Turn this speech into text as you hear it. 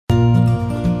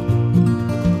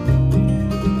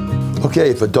Okay,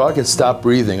 if a dog has stopped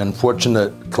breathing,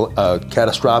 unfortunate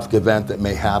catastrophic event that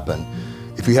may happen,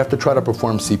 if you have to try to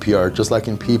perform CPR, just like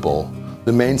in people,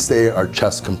 the mainstay are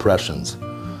chest compressions.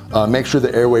 Make sure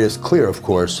the airway is clear, of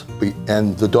course,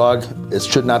 and the dog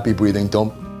should not be breathing.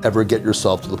 Don't ever get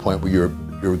yourself to the point where you're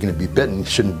going to be bitten. You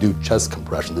shouldn't do chest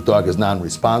compression. The dog is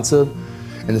non-responsive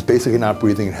and is basically not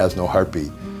breathing and has no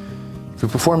heartbeat. If you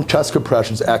perform chest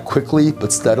compressions, act quickly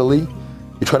but steadily.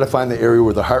 You try to find the area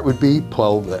where the heart would be,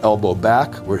 pull the elbow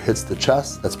back where it hits the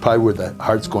chest. That's probably where the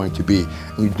heart's going to be.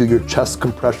 And you do your chest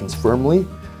compressions firmly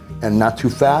and not too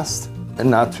fast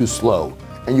and not too slow.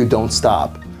 And you don't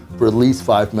stop for at least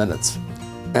 5 minutes.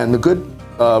 And the good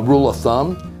rule of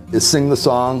thumb is sing the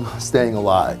song, Staying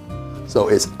Alive. So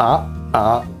it's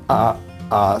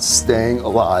staying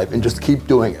alive, and just keep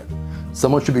doing it.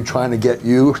 Someone should be trying to get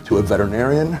you to a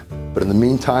veterinarian, but in the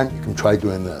meantime, you can try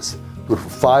doing this. Do it for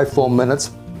 5 full minutes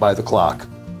by the clock.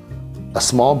 A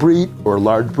small breed or a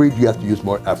large breed, you have to use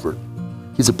more effort.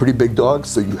 He's a pretty big dog,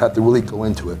 so you have to really go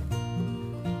into it.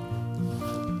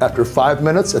 After 5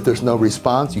 minutes, if there's no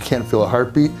response, you can't feel a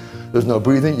heartbeat, there's no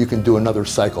breathing, you can do another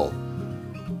cycle.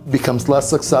 It becomes less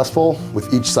successful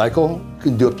with each cycle. You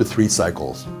can do up to 3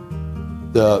 cycles.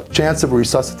 The chance of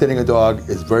resuscitating a dog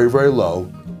is very, very low,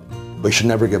 but you should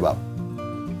never give up.